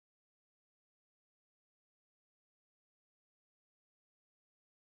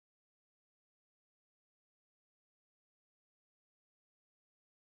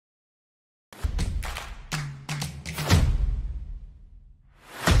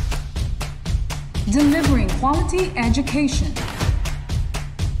delivering quality education,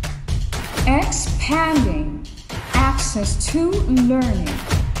 expanding access to learning,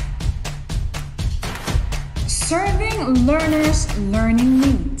 serving learners' learning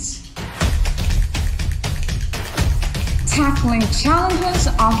needs, tackling challenges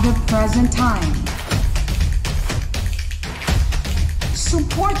of the present time,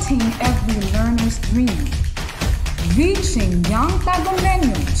 supporting every learner's dream, reaching young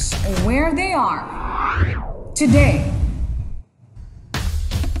Tagameños where they are today.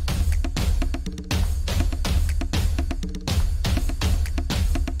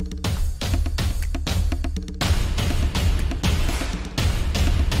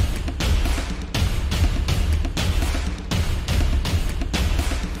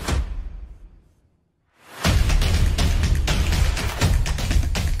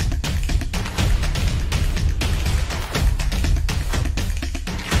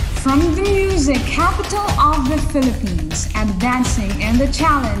 From the music capital of the Philippines, advancing in the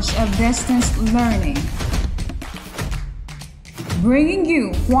challenge of distance learning, bringing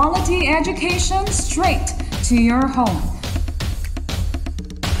you quality education straight to your home.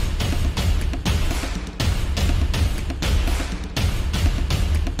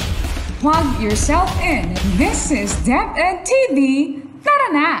 Plug yourself in. This is DepEd TV.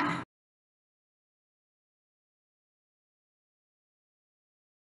 Tara na!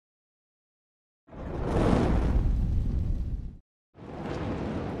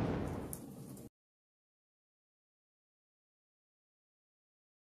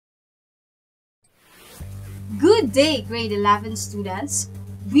 Good day, grade 11 students!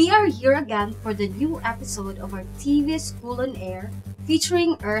 We are here again for the new episode of our TV School on Air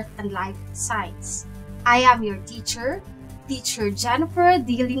featuring Earth and Life Science. I am your teacher, Teacher Jennifer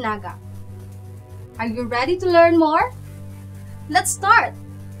Dilinaga. Are you ready to learn more? Let's start!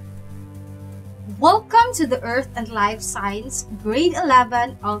 Welcome to the Earth and Life Science Grade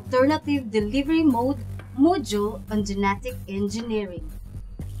 11 Alternative Delivery Mode module on Genetic Engineering.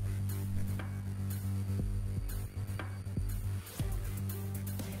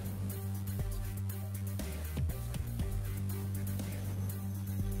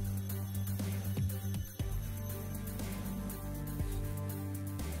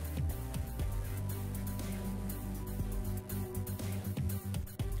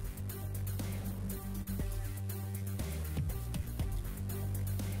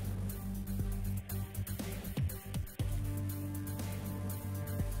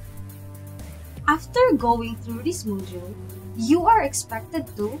 After going through this module, you are expected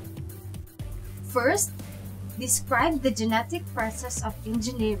to first, describe the genetic process of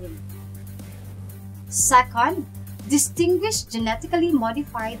engineering. Second, distinguish genetically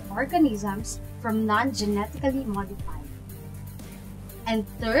modified organisms from non-genetically modified. And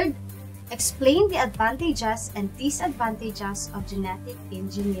third, explain the advantages and disadvantages of genetic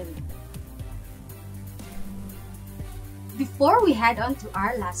engineering. Before we head on to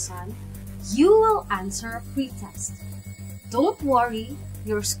our lesson, you will answer a pretest. Don't worry,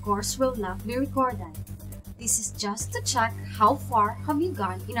 your scores will not be recorded. This is just to check how far have you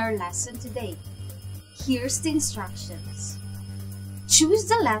gone in our lesson today. Here's the instructions. Choose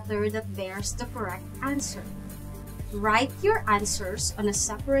the letter that bears the correct answer. Write your answers on a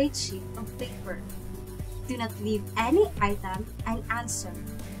separate sheet of paper. Do not leave any item unanswered.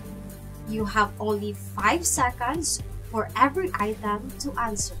 You have only 5 seconds for every item to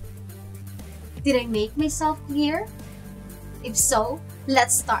answer. Did I make myself clear? If so,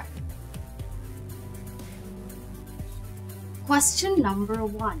 let's start. Question number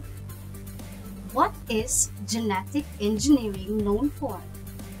 1. What is genetic engineering known for?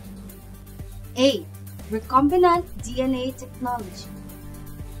 A. Recombinant DNA technology.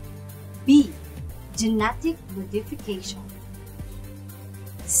 B. Genetic modification.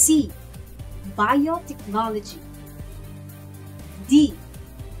 C. Biotechnology. D.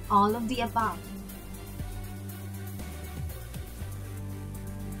 All of the above.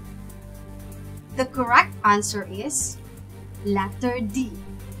 The correct answer is letter D.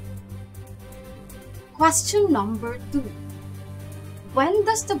 Question number 2. When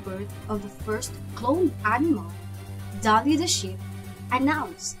does the birth of the first cloned animal, Dolly the sheep,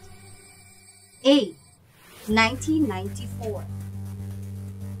 announced? A. 1994.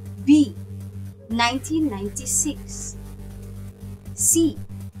 B. 1996. C.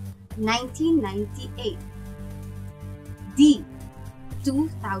 1998. D.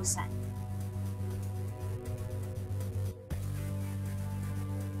 2000.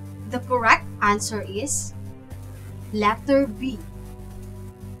 The correct answer is letter B.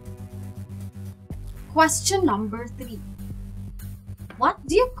 Question number 3. What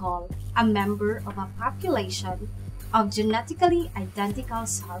do you call a member of a population of genetically identical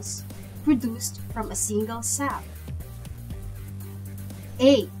cells produced from a single cell?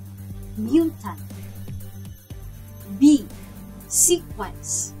 A. Mutant. B.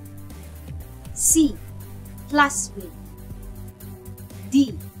 Sequence. C. Plasmid.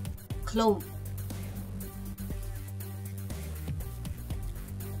 D. Clone.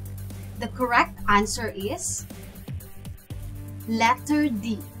 The correct answer is letter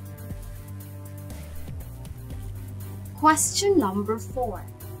D. Question number 4.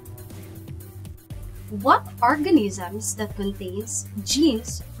 What organisms that contains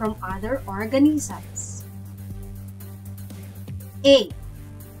genes from other organisms? A.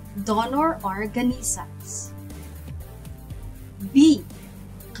 Donor organisms. B.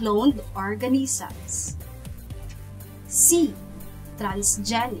 Cloned organisms. C.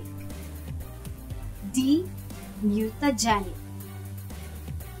 Transgenic. D. Mutagenic.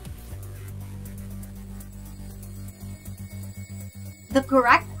 The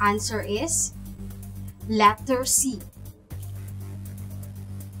correct answer is letter C.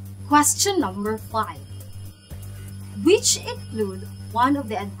 Question number 5. Which include one of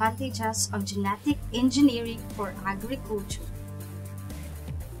the advantages of genetic engineering for agriculture?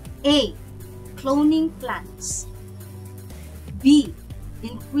 A. Cloning plants. B.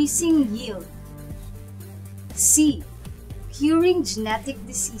 Increasing yield. C. Curing genetic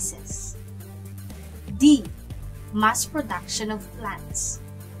diseases. D. Mass production of plants.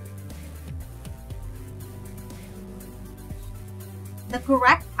 The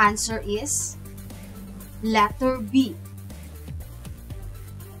correct answer is letter B.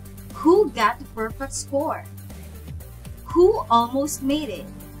 Who got the perfect score? Who almost made it?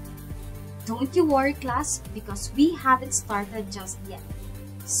 Don't you worry, class, because we haven't started just yet.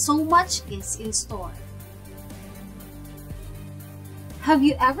 So much is in store. Have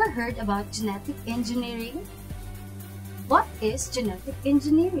you ever heard about genetic engineering? What is genetic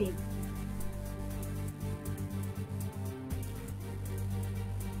engineering?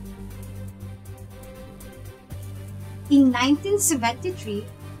 In 1973,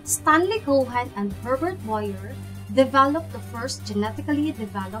 Stanley Cohen and Herbert Boyer developed the first genetically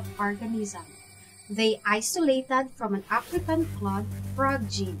developed organism. They isolated from an African clawed frog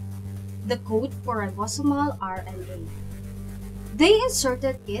gene, the code for ribosomal RNA. They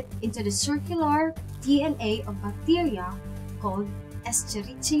inserted it into the circular DNA of bacteria called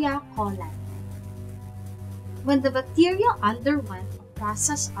Escherichia coli. When the bacteria underwent a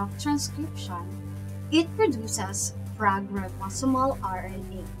process of transcription, it produces frog ribosomal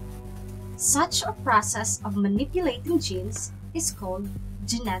RNA. Such a process of manipulating genes is called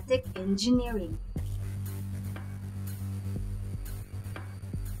genetic engineering.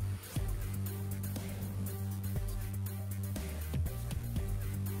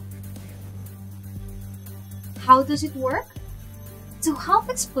 How does it work? To help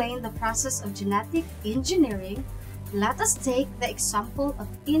explain the process of genetic engineering, let us take the example of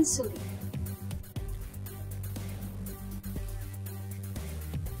insulin.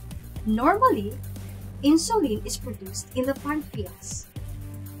 Normally, insulin is produced in the pancreas.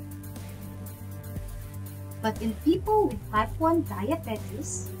 But in people with type 1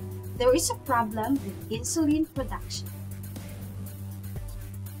 diabetes, there is a problem with insulin production.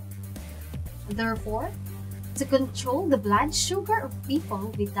 Therefore, to control the blood sugar of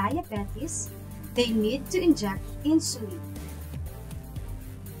people with diabetes, they need to inject insulin.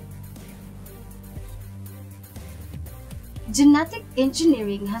 Genetic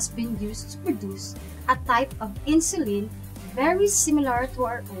engineering has been used to produce a type of insulin very similar to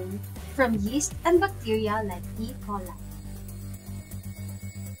our own from yeast and bacteria like E. coli.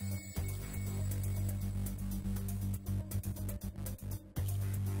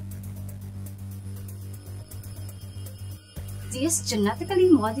 This genetically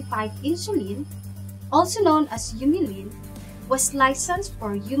modified insulin, also known as Humulin, was licensed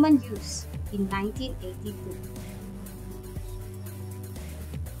for human use in 1982.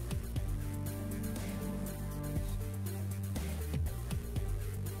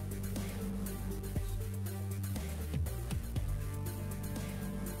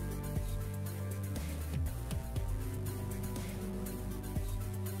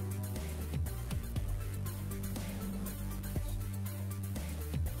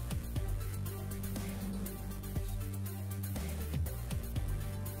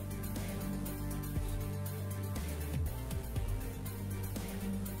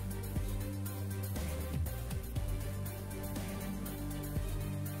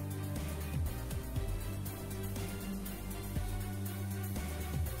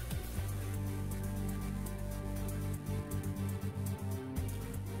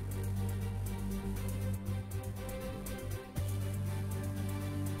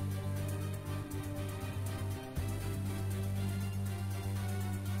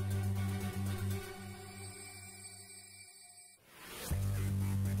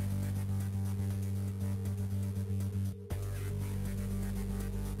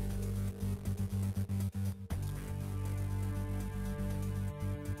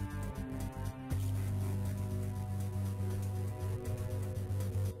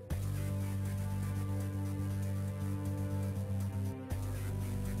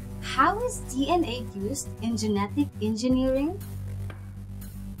 How is DNA used in genetic engineering?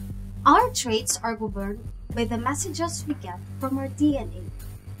 Our traits are governed by the messages we get from our DNA.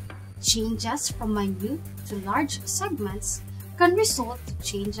 Changes from minute to large segments can result to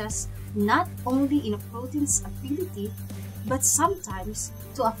changes not only in a protein's ability, but sometimes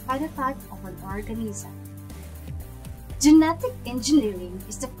to a phenotype of an organism. Genetic engineering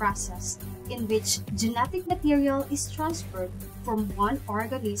is the process in which genetic material is transferred from one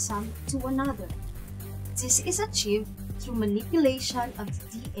organism to another. This is achieved through manipulation of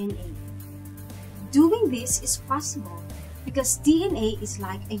the DNA. Doing this is possible because DNA is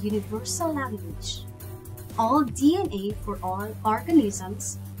like a universal language. All DNA for all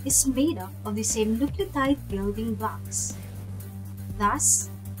organisms is made up of the same nucleotide building blocks. Thus,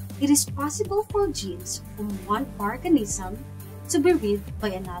 it is possible for genes from one organism to be read by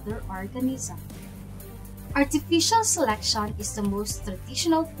another organism. Artificial selection is the most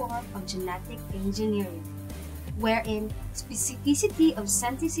traditional form of genetic engineering, wherein specificity of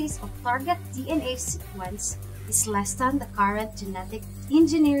synthesis of target DNA sequence is less than the current genetic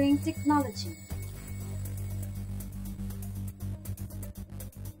engineering technology.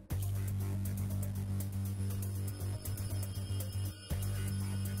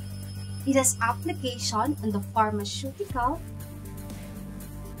 It has application in the pharmaceutical,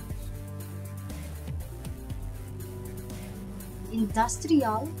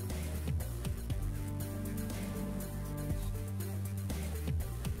 industrial,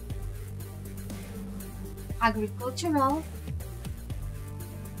 agricultural,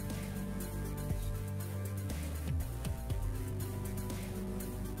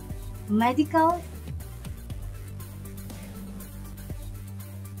 medical,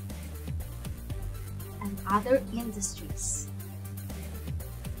 and other industries.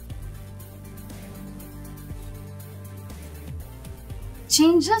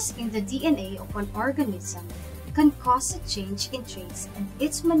 Changes in the DNA of an organism can cause a change in traits, and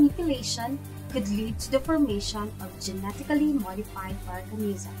its manipulation could lead to the formation of genetically modified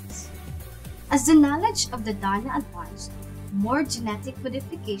organisms. As the knowledge of the data advanced, more genetic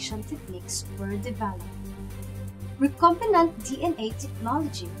modification techniques were developed. Recombinant DNA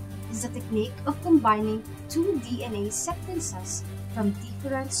technology is the technique of combining two DNA sequences from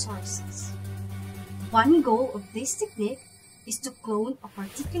different sources. One goal of this technique is to clone a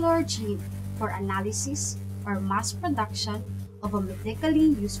particular gene for analysis or mass production of a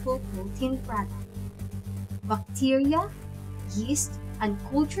medically useful protein product. Bacteria, yeast, and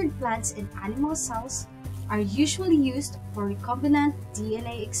cultured plants and animal cells are usually used for recombinant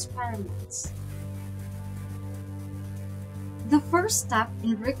DNA experiments. The first step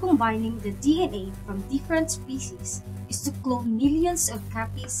in recombining the DNA from different species is to clone millions of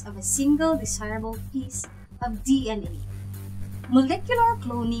copies of a single desirable piece of DNA. Molecular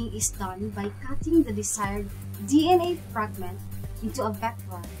cloning is done by cutting the desired DNA fragment into a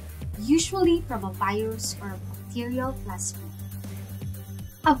vector, usually from a virus or a bacterial plasmid.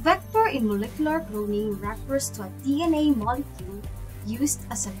 A vector in molecular cloning refers to a DNA molecule used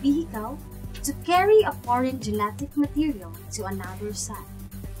as a vehicle to carry a foreign genetic material to another cell.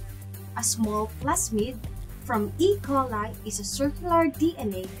 A small plasmid from E. coli is a circular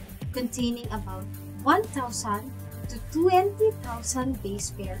DNA containing about 1,000 to 20,000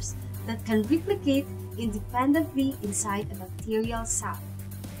 base pairs that can replicate independently inside a bacterial cell.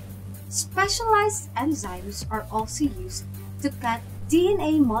 Specialized enzymes are also used to cut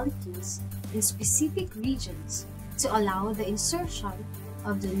DNA molecules in specific regions to allow the insertion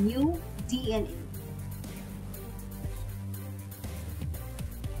of the new DNA.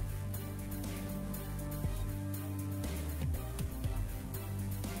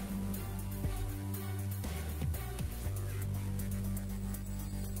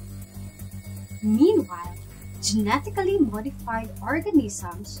 Meanwhile, genetically modified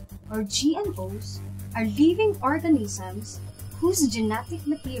organisms, or GMOs, are living organisms whose genetic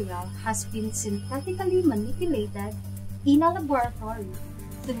material has been synthetically manipulated in a laboratory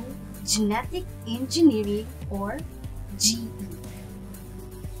through genetic engineering, or GE.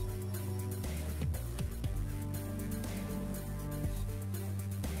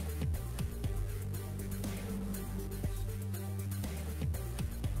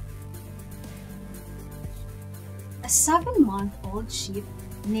 A 7-month-old sheep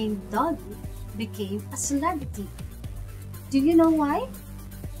named Dolly became a celebrity. Do you know why?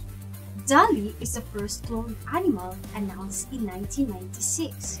 Dolly is the first cloned animal announced in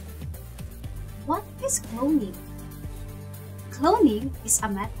 1996. What is cloning? Cloning is a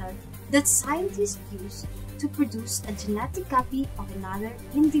method that scientists use to produce a genetic copy of another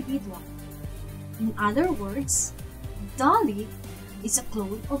individual. In other words, Dolly is a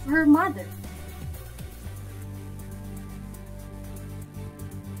clone of her mother?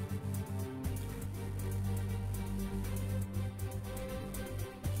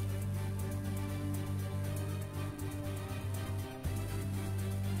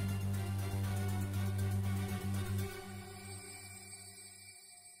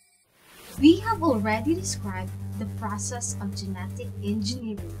 We have already described the process of genetic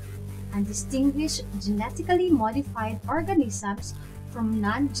engineering and distinguished genetically modified organisms from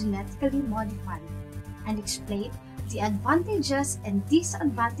non-genetically modified, and explained the advantages and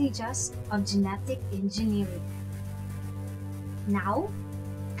disadvantages of genetic engineering. Now,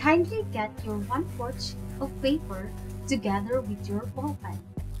 kindly get your 1/4 sheet of paper together with your ballpen.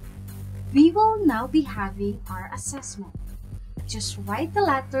 We will now be having our assessment. Just write the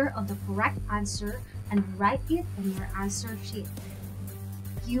letter of the correct answer and write it on your answer sheet.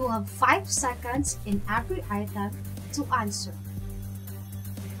 You have 5 seconds in every item to answer.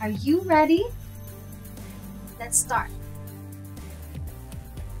 Are you ready? Let's start.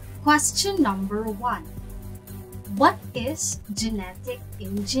 Question number 1. What is genetic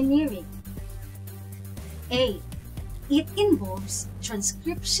engineering? A. It involves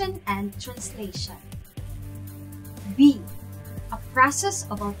transcription and translation. B. A process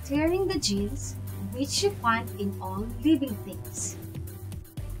of altering the genes which you find in all living things.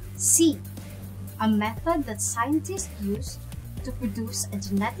 C. A method that scientists use to produce a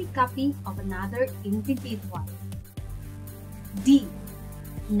genetic copy of another individual. D.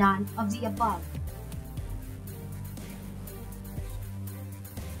 None of the above.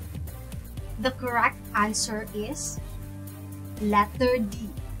 The correct answer is letter D.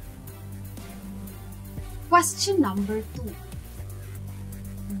 Question number 2.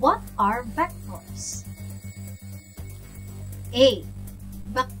 What are vectors? A.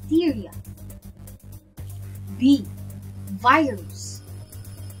 Bacteria. B. Virus.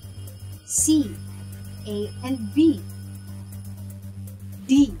 C. A and B.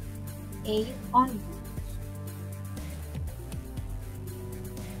 D. A only.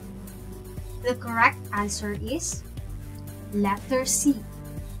 The correct answer is letter C.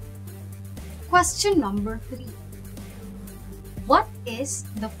 Question number 3. What is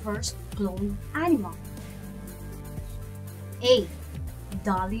the first cloned animal? A.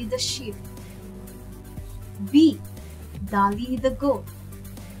 Dolly the sheep. B. Dolly the goat.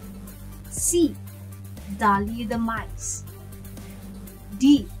 C. Dolly the mice.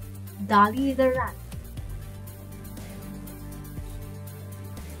 D. Dolly the rat.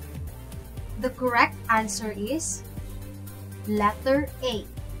 The correct answer is letter A.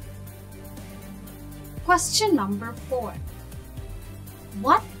 Question number 4.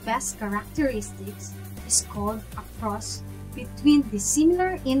 What best characteristics is called a cross between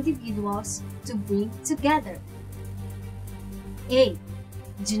dissimilar individuals to bring together? A.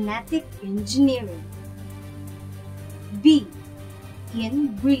 Genetic engineering. B.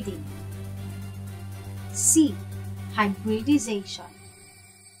 Inbreeding. C. Hybridization.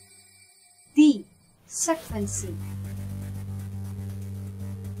 D. Sequencing.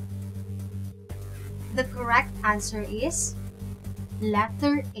 The correct answer is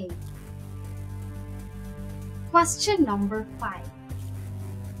letter A. Question number 5.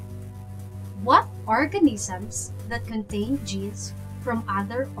 What organisms that contain genes from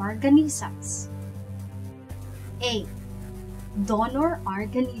other organisms? A. Donor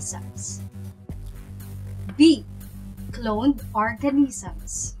organisms. B. Cloned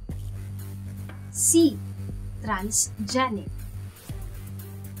organisms. C. Transgenic.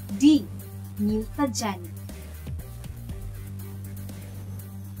 D. Mutagenic.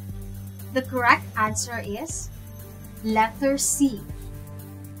 The correct answer is letter C.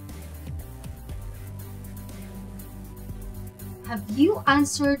 Have you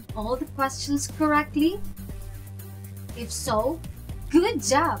answered all the questions correctly? If so, good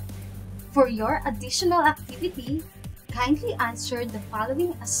job! For your additional activity, kindly answer the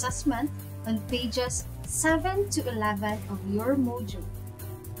following assessment on pages 7 to 11 of your module.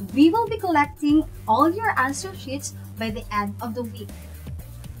 We will be collecting all your answer sheets by the end of the week.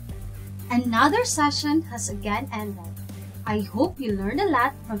 Another session has again ended. I hope you learned a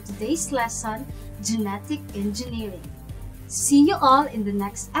lot from today's lesson, Genetic Engineering. See you all in the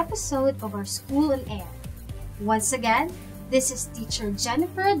next episode of our School on Air. Once again, this is Teacher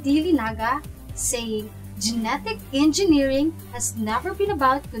Jennifer D. Linaga saying, genetic engineering has never been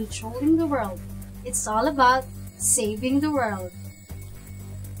about controlling the world. It's all about saving the world.